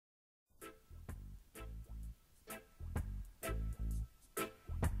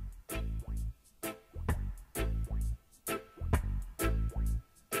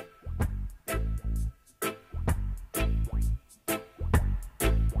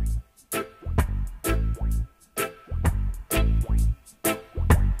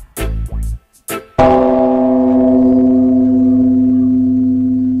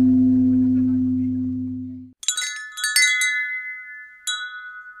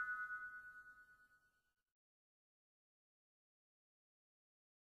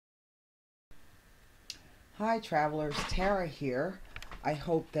Hi travelers, Tara here. I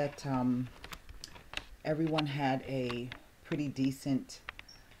hope that everyone had a pretty decent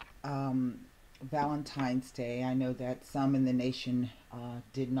Valentine's Day. I know that some in the nation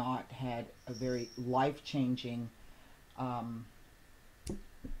did not, had a very life-changing um,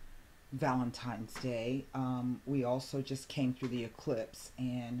 Valentine's Day. We also just came through the eclipse,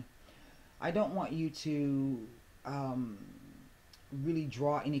 and I don't want you to um, really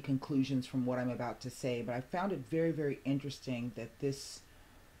draw any conclusions from what I'm about to say, but I found it very, very interesting that this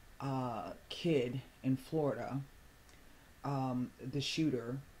kid in Florida, the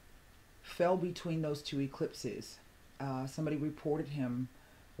shooter, fell between those two eclipses. Somebody reported him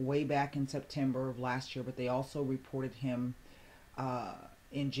way back in September of last year, but they also reported him uh,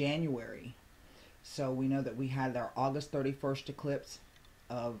 in January. So we know that we had our August 31st eclipse.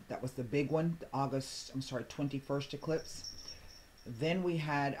 That was the big one, the August, I'm sorry, 21st eclipse. Then we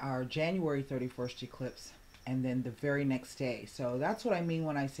had our January 31st eclipse, and then the very next day. So that's what I mean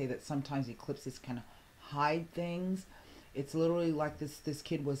when I say that sometimes eclipses kind of hide things. It's literally like this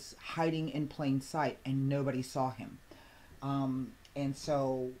kid was hiding in plain sight and nobody saw him. And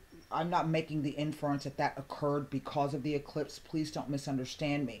so I'm not making the inference that that occurred because of the eclipse. Please don't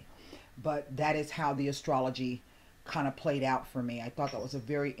misunderstand me. But that is how the astrology kind of played out for me. I thought that was a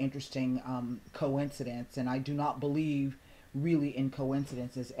very interesting coincidence, and I do not believe really in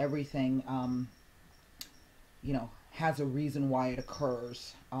coincidences. Everything, has a reason why it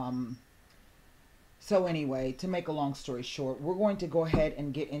occurs. So anyway, to make a long story short, we're going to go ahead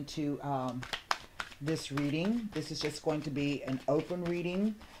and get into this reading. This is just going to be an open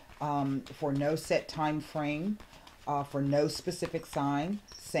reading for no set time frame, for no specific sign,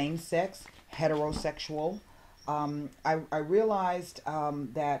 same sex, heterosexual. I realized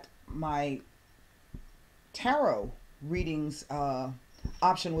that my tarot readings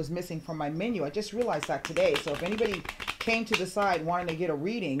option was missing from my menu. I just realized that today. So if anybody came to the side wanting to get a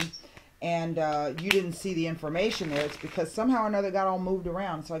reading and you didn't see the information there, it's because somehow or another got all moved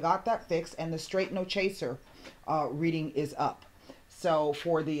around. So I got that fixed, and the Straight No Chaser reading is up. So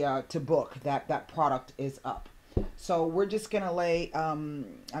for the to book, that product is up. So we're just gonna lay,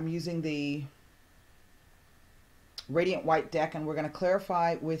 I'm using the Radiant White deck, and we're gonna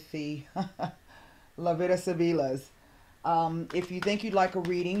clarify with the La Vida Sibilas. If you think you'd like a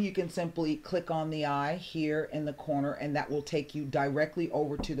reading, you can simply click on the eye here in the corner, and that will take you directly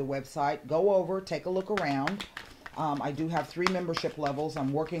over to the website. Go over, take a look around. I do have 3 membership levels.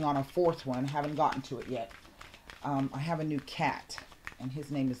 I'm working on a 4th one. Haven't gotten to it yet. I have a new cat, and his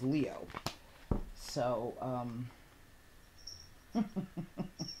name is Leo. So,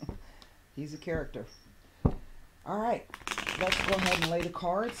 he's a character. All right, let's go ahead and lay the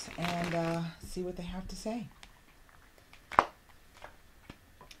cards and see what they have to say.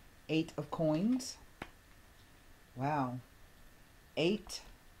 8 of coins. Wow. 8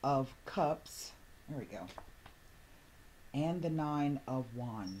 of cups. There we go. And the 9 of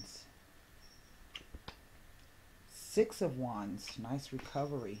wands. 6 of wands. Nice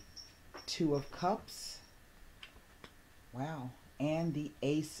recovery. 2 of cups. Wow. And the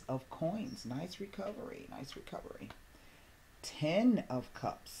ace of coins. Nice recovery. Nice recovery. 10 of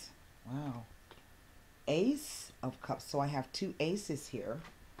cups. Wow. Ace of cups. So I have 2 aces here.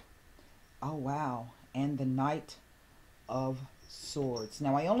 Oh, wow. And the Knight of Swords.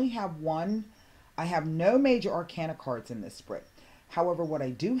 Now, I only have one. I have no major arcana cards in this spread. However, what I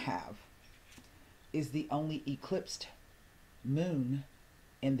do have is the only eclipsed moon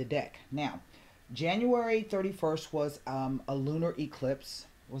in the deck. Now, January 31st was a lunar eclipse.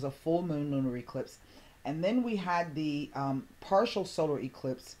 It was a full moon lunar eclipse. And then we had the partial solar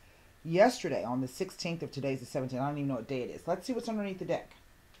eclipse yesterday on the 16th of today's the 17th. I don't even know what day it is. Let's see what's underneath the deck.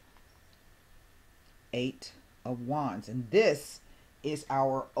 8 of wands, and this is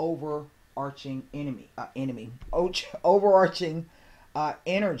our overarching overarching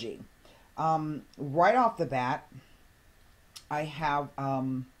energy. Right off the bat, I have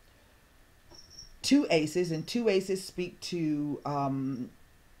 2 aces, and 2 aces speak to,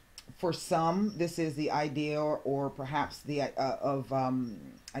 for some, this is the idea, or perhaps the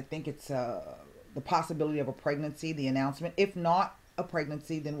I think it's the possibility of a pregnancy, the announcement. If not a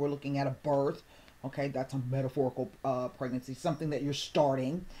pregnancy, then we're looking at a birth. Okay, that's a metaphorical pregnancy, something that you're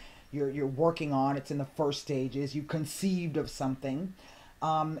starting, you're working on. It's in the first stages. You conceived of something,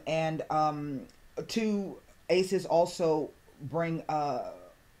 and 2 aces also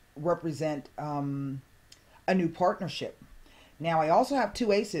represent a new partnership. Now, I also have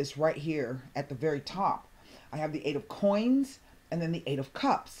 2 aces right here at the very top. I have the 8 of coins and then the 8 of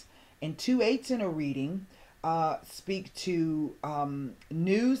cups, and 2 8s in a reading speak to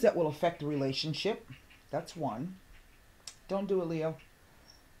news that will affect the relationship. That's one. Don't do it, Leo.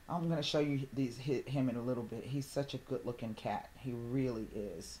 I'm going to show you him in a little bit. He's such a good looking cat. He really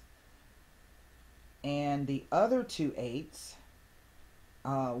is. And the other two eights,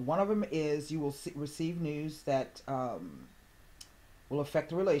 one of them is you will receive news that will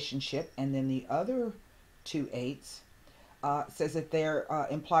affect the relationship. And then the other two eights says that there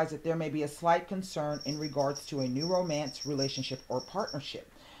implies that there may be a slight concern in regards to a new romance, relationship, or partnership.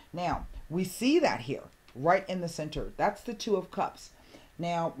 Now, we see that here, right in the center. That's the Two of Cups.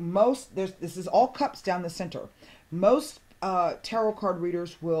 Now, this is all cups down the center. Most tarot card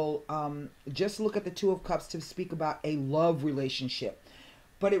readers will just look at the Two of Cups to speak about a love relationship.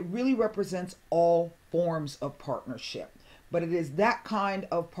 But it really represents all forms of partnership. But it is that kind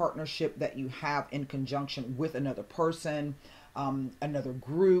of partnership that you have in conjunction with another person, another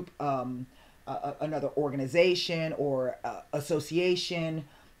group, another organization or association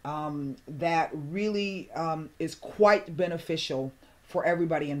that really is quite beneficial for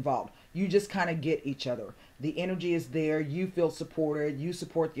everybody involved. You just kind of get each other. The energy is there. You feel supported. You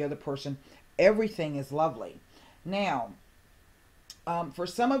support the other person. Everything is lovely. Now, for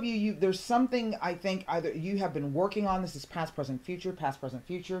some of you, there's something I think either you have been working on. This is past, present, future, past, present,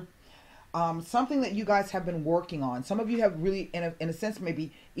 future. Something that you guys have been working on. Some of you have really, in a sense,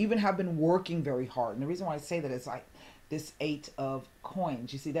 maybe even have been working very hard. And the reason why I say that is like this Eight of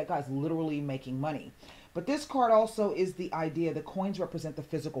Coins. You see, that guy's literally making money. But this card also is the idea, the coins represent the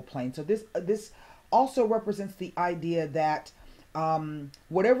physical plane. So this also represents the idea that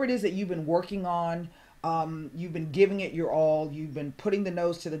whatever it is that you've been working on, you've been giving it your all, you've been putting the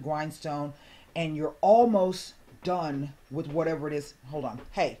nose to the grindstone, and you're almost done with whatever it is. Hold on.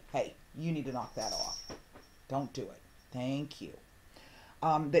 Hey, you need to knock that off. Don't do it. Thank you.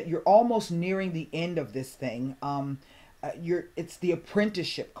 That you're almost nearing the end of this thing. It's the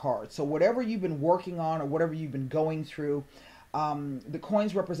apprenticeship card. So whatever you've been working on or whatever you've been going through, the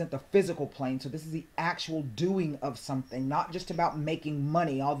coins represent the physical plane. So this is the actual doing of something, not just about making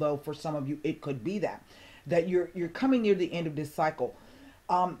money. Although for some of you, it could be that you're coming near the end of this cycle.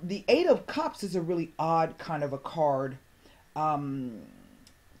 The Eight of Cups is a really odd kind of a card,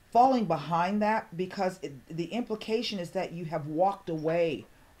 falling behind that, because the implication is that you have walked away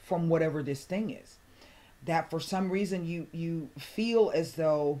from whatever this thing is. That for some reason you feel as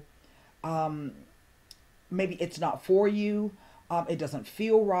though maybe it's not for you. It doesn't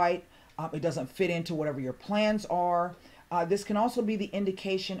feel right. It doesn't fit into whatever your plans are. This can also be the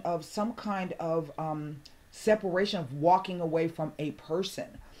indication of some kind of separation, of walking away from a person.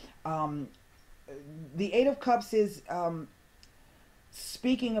 The Eight of Cups is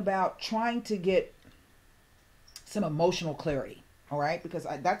speaking about trying to get some emotional clarity. All right, because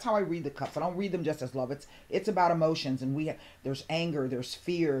that's how I read the cups. I don't read them just as love. It's about emotions, and there's anger, there's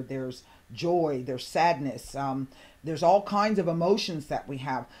fear, there's joy, there's sadness. There's all kinds of emotions that we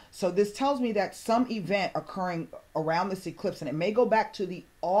have. So this tells me that some event occurring around this eclipse, and it may go back to the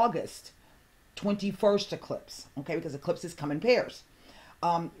August 21st eclipse, okay, because eclipses come in pairs,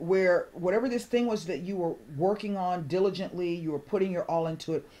 where whatever this thing was that you were working on diligently, you were putting your all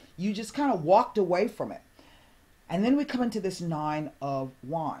into it, you just kind of walked away from it. And then we come into this Nine of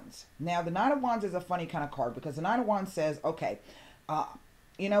Wands. Now, the Nine of Wands is a funny kind of card, because the Nine of Wands says, okay,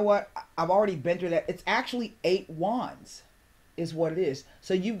 you know what? I've already been through that. It's actually 8 wands is what it is.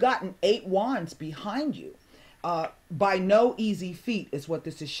 So you've gotten 8 wands behind you. By no easy feat is what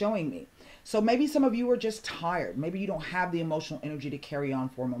this is showing me. So maybe some of you are just tired. Maybe you don't have the emotional energy to carry on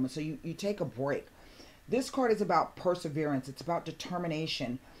for a moment. So you take a break. This card is about perseverance. It's about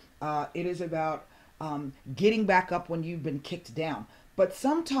determination. It is about getting back up when you've been kicked down. But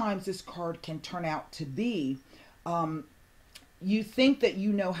sometimes this card can turn out to be, you think that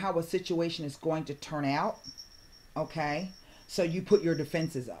you know how a situation is going to turn out, okay? So you put your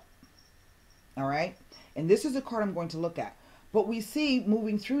defenses up, all right? And this is a card I'm going to look at. But we see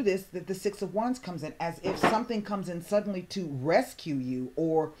moving through this that the Six of Wands comes in as if something comes in suddenly to rescue you,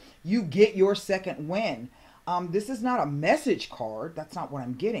 or you get your second win. This is not a message card. That's not what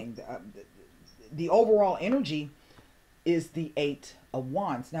I'm getting. The overall energy is the Eight of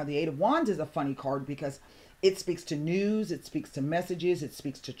Wands. Now, the Eight of Wands is a funny card because it speaks to news, it speaks to messages, it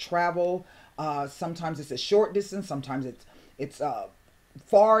speaks to travel. Sometimes it's a short distance, sometimes it's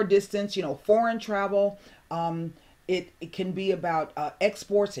far distance, you know, foreign travel. It can be about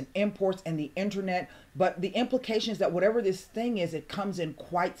exports and imports and the internet. But the implication is that whatever this thing is, it comes in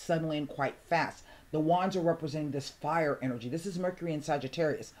quite suddenly and quite fast. The wands are representing this fire energy. This is Mercury in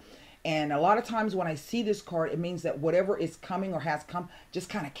Sagittarius. And a lot of times when I see this card, it means that whatever is coming or has come just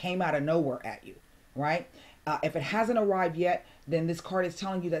kind of came out of nowhere at you, right? If it hasn't arrived yet, then this card is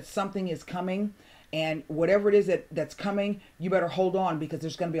telling you that something is coming. And whatever it is that's coming, you better hold on, because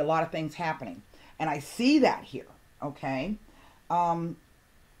there's going to be a lot of things happening. And I see that here. Okay.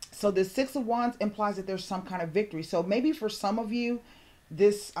 So the Six of Wands implies that there's some kind of victory. So maybe for some of you,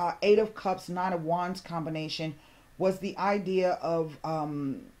 this Eight of Cups, Nine of Wands combination was the idea of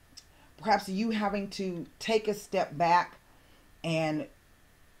perhaps you having to take a step back and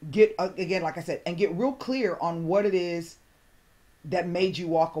get, again, like I said, and get real clear on what it is that made you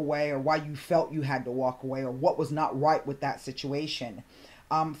walk away, or why you felt you had to walk away, or what was not right with that situation.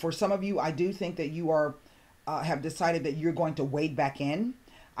 For some of you, I do think that you are have decided that you're going to wade back in.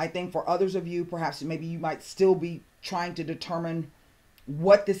 I think for others of you, perhaps maybe you might still be trying to determine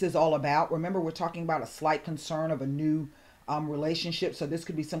what this is all about. Remember, we're talking about a slight concern of a new relationship. So this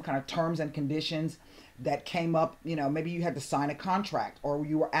could be some kind of terms and conditions that came up. You know, maybe you had to sign a contract, or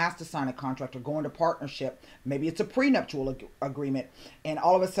you were asked to sign a contract, or go into partnership. Maybe it's a prenuptial agreement, and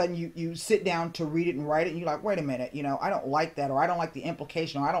all of a sudden you sit down to read it and write it, and you're like, wait a minute, you know, I don't like that, or I don't like the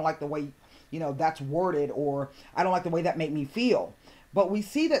implication, or I don't like the way, you know, that's worded, or I don't like the way that made me feel. But we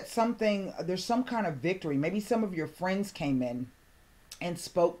see that there's some kind of victory. Maybe some of your friends came in and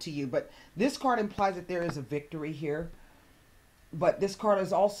spoke to you, but this card implies that there is a victory here. But this card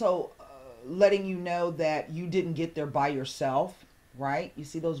is also letting you know that you didn't get there by yourself, right? You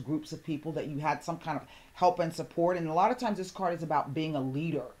see those groups of people that you had some kind of help and support. And a lot of times this card is about being a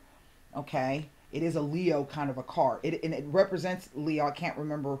leader, okay? It is a Leo kind of a card. And it represents Leo. I can't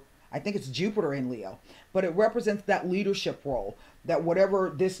remember. I think it's Jupiter in Leo. But it represents that leadership role, that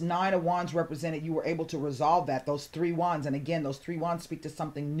whatever this Nine of Wands represented, you were able to resolve that, those three wands. And again, those three wands speak to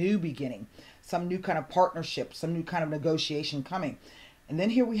something new beginning, some new kind of partnership, some new kind of negotiation coming. And then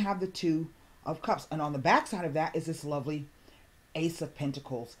here we have the Two of Cups. And on the back side of that is this lovely Ace of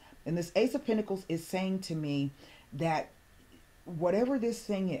Pentacles. And this Ace of Pentacles is saying to me that whatever this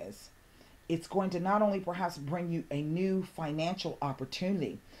thing is, it's going to not only perhaps bring you a new financial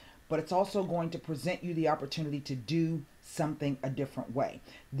opportunity, but it's also going to present you the opportunity to do something a different way.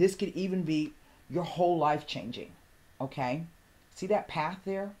 This could even be your whole life changing, okay? See that path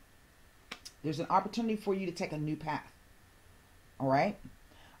there? There's an opportunity for you to take a new path, all right?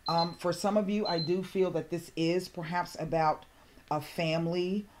 For some of you, I do feel that this is perhaps about a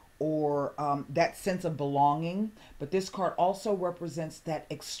family, or that sense of belonging. But this card also represents that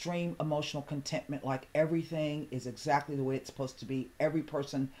extreme emotional contentment, like everything is exactly the way it's supposed to be. Every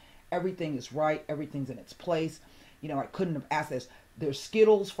person, everything is right. Everything's in its place. You know, I couldn't have asked this. There's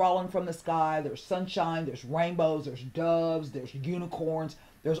Skittles falling from the sky. There's sunshine. There's rainbows. There's doves. There's unicorns.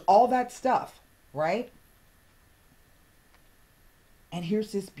 There's all that stuff, right? And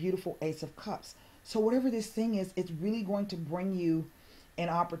here's this beautiful Ace of Cups. So whatever this thing is, it's really going to bring you an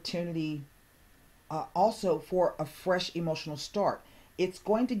opportunity also for a fresh emotional start. It's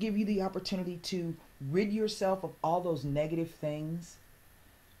going to give you the opportunity to rid yourself of all those negative things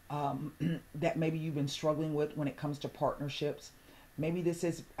that maybe you've been struggling with when it comes to partnerships. Maybe this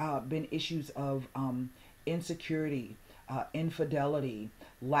has been issues of insecurity, infidelity,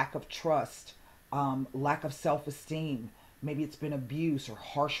 lack of trust, lack of self-esteem. Maybe it's been abuse or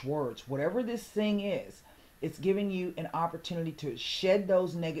harsh words. Whatever this thing is, it's giving you an opportunity to shed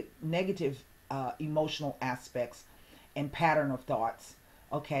those negative emotional aspects and pattern of thoughts,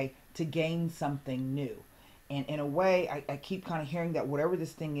 okay, to gain something new. And in a way, I keep kind of hearing that whatever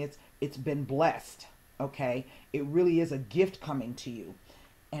this thing is, it's been blessed, okay? It really is a gift coming to you.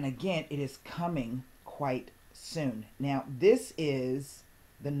 And again, it is coming quite soon. Now, this is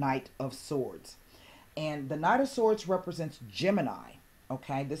the Knight of Swords. And the Knight of Swords represents Gemini,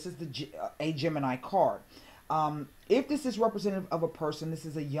 okay? This is a Gemini card. If this is representative of a person, this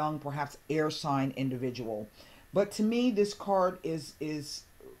is a young, perhaps air sign individual. But to me, this card is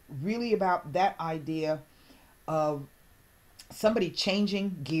really about that idea of somebody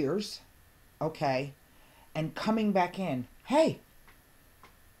changing gears, okay, and coming back in. Hey,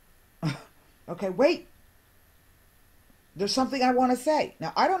 okay, wait. There's something I want to say.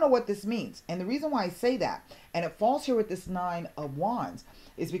 Now, I don't know what this means. And the reason why I say that, and it falls here with this Nine of Wands,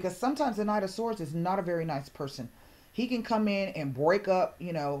 is because sometimes the Knight of Swords is not a very nice person. He can come in and break up,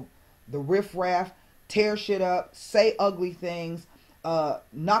 you know, the riffraff, tear shit up, say ugly things,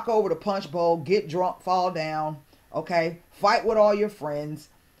 knock over the punch bowl, get drunk, fall down, okay? Fight with all your friends.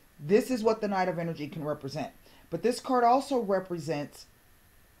 This is what the Knight of Energy can represent. But this card also represents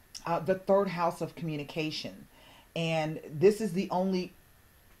the third house of communication. And this is the only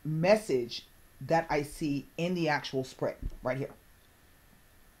message that I see in the actual spread right here.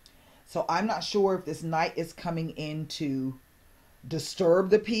 So I'm not sure if this Knight is coming in to disturb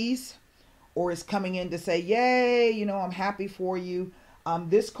the peace, or is coming in to say, yay, you know, I'm happy for you.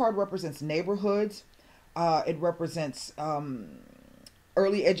 This card represents neighborhoods. It represents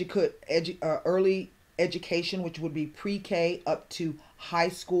early education, which would be pre-K up to high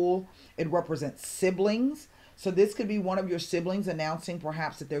school. It represents siblings. So this could be one of your siblings announcing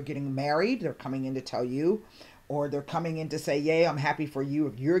perhaps that they're getting married. They're coming in to tell you, or they're coming in to say, yay, I'm happy for you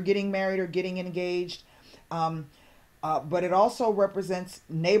if you're getting married or getting engaged. But it also represents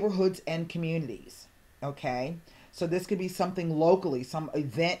neighborhoods and communities. Okay. So this could be something locally, some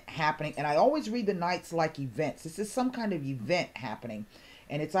event happening. And I always read the nights like events. This is some kind of event happening.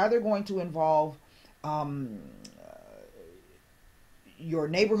 And it's either going to involve your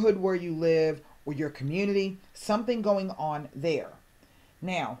neighborhood where you live or your community, something going on there.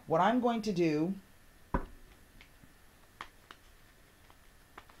 Now, what I'm going to do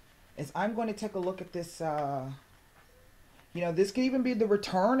is I'm going to take a look at this. This could even be the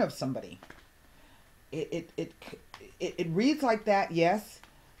return of somebody. It reads like that, yes,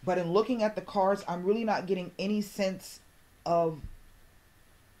 but in looking at the cards, I'm really not getting any sense of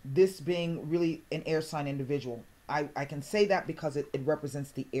this being really an air sign individual. I can say that because it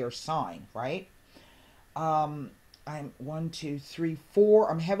represents the air sign, right? I'm 1, 2, 3,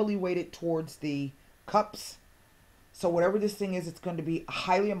 4. I'm heavily weighted towards the cups. So whatever this thing is, it's going to be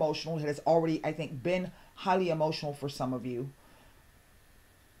highly emotional. It has already, I think, been highly emotional for some of you.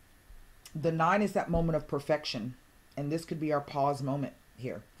 The 9 is that moment of perfection. And this could be our pause moment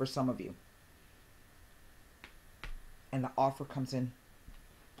here for some of you. And the offer comes in.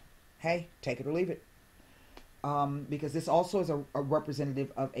 Hey, take it or leave it. Because this also is a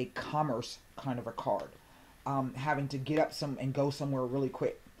representative of a commerce kind of a card. Having to get up and go somewhere really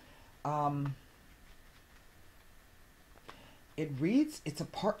quick. It reads, it's a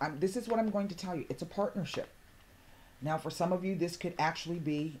this is what I'm going to tell you. It's a partnership. Now, for some of you, this could actually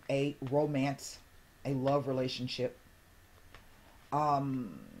be a romance, a love relationship.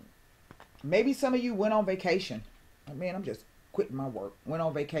 Maybe some of you went on vacation. I mean, I'm just quitting my work. Went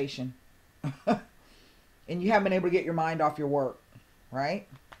on vacation. And you haven't been able to get your mind off your work, right?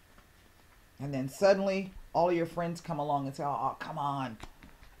 And then suddenly, all of your friends come along and say, oh, come on.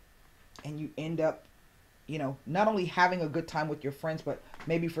 And you end up, not only having a good time with your friends, but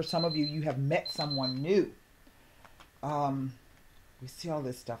maybe for some of you, you have met someone new. We see all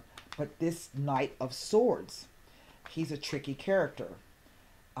this stuff. But this Knight of Swords, he's a tricky character.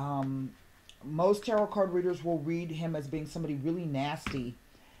 Most tarot card readers will read him as being somebody really nasty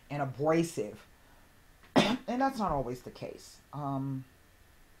and abrasive. And that's not always the case.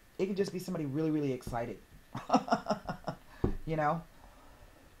 It could just be somebody really, really excited.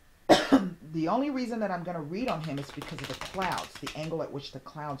 The only reason that I'm going to read on him is because of the clouds, the angle at which the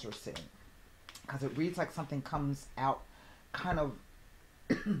clouds are sitting. Because it reads like something comes out kind of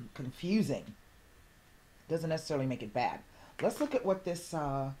confusing. Doesn't necessarily make it bad. Let's look at what this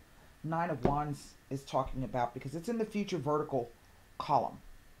 9 of Wands is talking about, because it's in the future vertical column.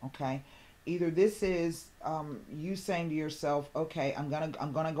 Okay, either this is you saying to yourself, okay, I'm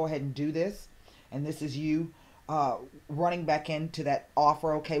gonna go ahead and do this, and this is you running back into that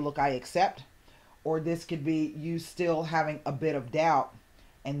offer. Okay, look, I accept. Or this could be you still having a bit of doubt,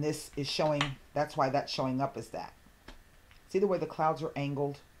 and this is showing, that's why that's showing up as that. See the way the clouds are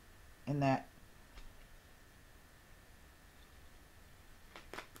angled in that?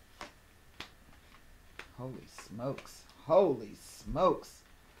 Holy smokes. Holy smokes.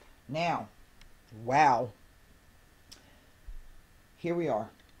 Now, wow. Here we are.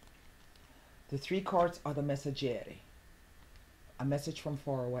 The 3 cards are the Messaggeri. A message from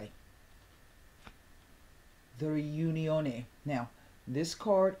far away. The Riunione. Now, this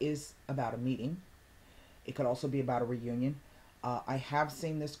card is about a meeting. It could also be about a reunion. I have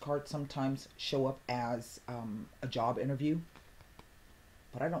seen this card sometimes show up as a job interview,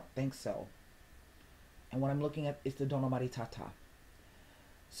 but I don't think so. And what I'm looking at is the Donna Maritata.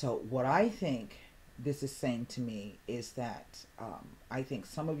 So what I think this is saying to me is that I think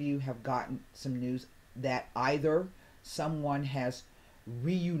some of you have gotten some news that either someone has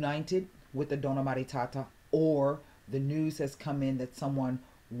reunited with the Donna Maritata, or the news has come in that someone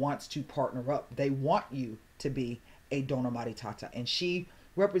wants to partner up. They want you to be a Donna Maritata. And she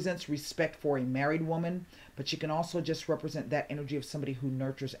represents respect for a married woman, but she can also just represent that energy of somebody who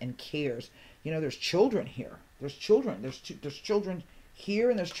nurtures and cares. There's children here. There's children. There's children here,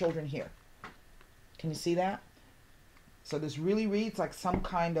 and there's children here. Can you see that? So this really reads like some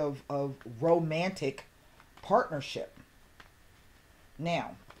kind of romantic partnership.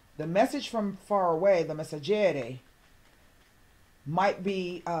 Now, the message from far away, the Messaggeri, might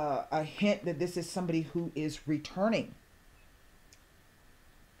be a hint that this is somebody who is returning.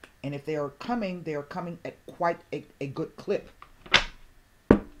 And if they are coming at quite a good clip.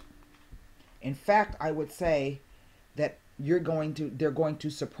 In fact, I would say that they're going to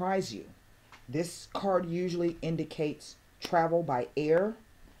surprise you. This card usually indicates travel by air.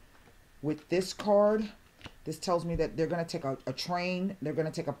 With this card, this tells me that they're going to take a train, they're going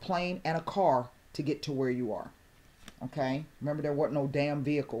to take a plane and a car to get to where you are. Okay? Remember, there weren't no damn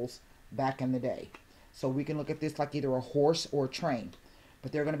vehicles back in the day. So we can look at this like either a horse or a train.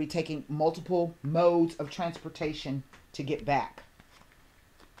 But they're going to be taking multiple modes of transportation to get back.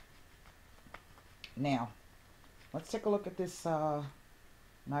 Now, let's take a look at this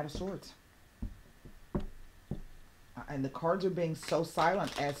Knight of Swords. And the cards are being so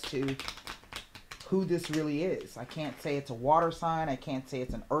silent as to who this really is. I can't say it's a water sign. I can't say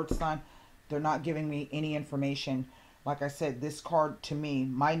it's an earth sign. They're not giving me any information. Like I said, this card to me,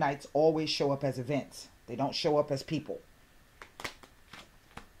 my knights always show up as events. They don't show up as people.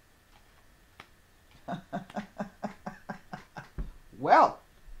 Well,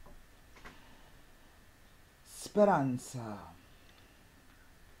 Speranza.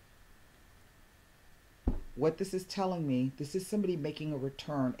 What this is telling me, this is somebody making a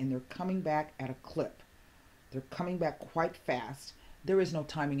return, and they're coming back at a clip. They're coming back quite fast. There is no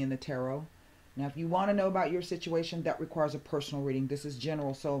timing in the tarot. Now, if you want to know about your situation, that requires a personal reading. This is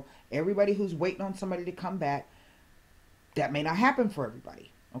general. So everybody who's waiting on somebody to come back, that may not happen for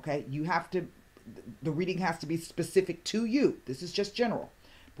everybody. Okay? You have to, the reading has to be specific to you. This is just general.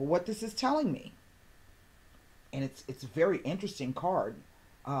 But what this is telling me, and it's a very interesting card,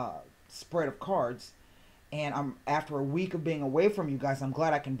 spread of cards. And I'm after a week of being away from you guys, I'm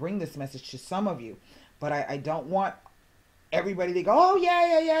glad I can bring this message to some of you. But I don't want everybody to go, oh,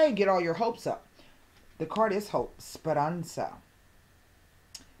 yeah, and get all your hopes up. The card is hope, Speranza.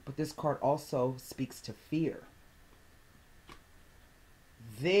 But this card also speaks to fear.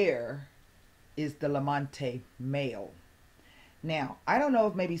 There is the Lamante male. Now, I don't know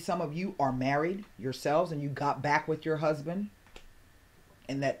if maybe some of you are married yourselves and you got back with your husband.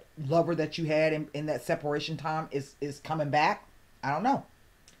 And that lover that you had in that separation time is coming back. I don't know.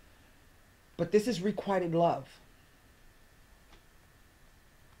 But this is requited love.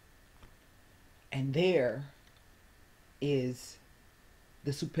 And there is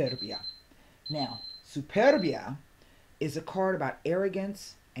the Superbia. Now, Superbia is a card about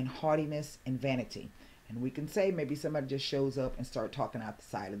arrogance and haughtiness and vanity. And we can say maybe somebody just shows up and start talking out the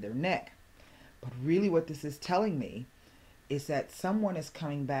side of their neck. But really what this is telling me is that someone is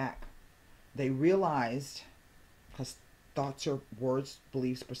coming back. They realized, because thoughts are words,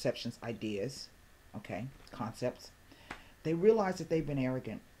 beliefs, perceptions, ideas, okay, concepts. They realize that they've been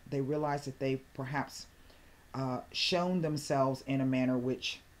arrogant. They realize that they've perhaps shown themselves in a manner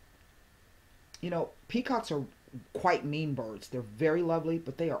which, you know, peacocks are quite mean birds. They're very lovely,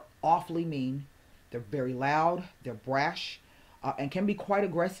 but they are awfully mean. They're very loud. They're brash and can be quite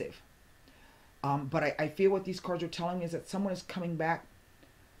aggressive. But I feel what these cards are telling me is that someone is coming back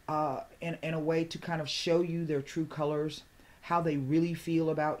in a way to kind of show you their true colors, how they really feel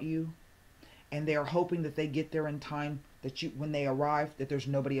about you. And they are hoping that they get there in time, that you, when they arrive, that there's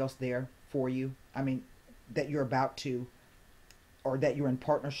nobody else there for you. I mean, that you're about to, or that you're in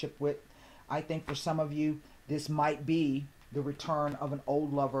partnership with. I think for some of you, this might be the return of an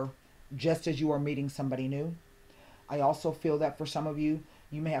old lover just as you are meeting somebody new. I also feel that for some of you,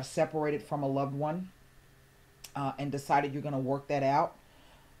 you may have separated from a loved one and decided you're going to work that out.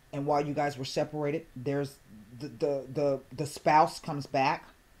 And while you guys were separated, there's the spouse comes back,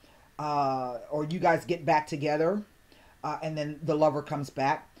 or you guys get back together, and then the lover comes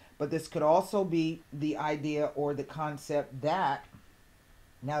back. But this could also be the idea or the concept that,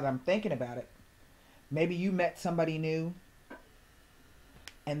 now that I'm thinking about it, maybe you met somebody new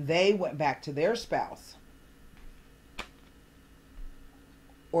and they went back to their spouse.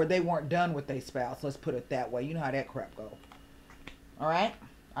 Or they weren't done with their spouse. Let's put it that way. You know how that crap goes. All right?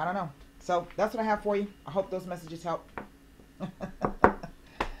 I don't know. So that's what I have for you. I hope those messages help.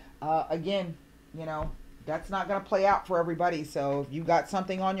 Again, you know, that's not going to play out for everybody. So if you got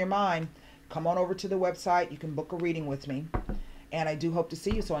something on your mind, come on over to the website. You can book a reading with me. And I do hope to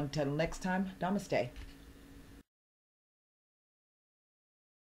see you. So until next time, Namaste.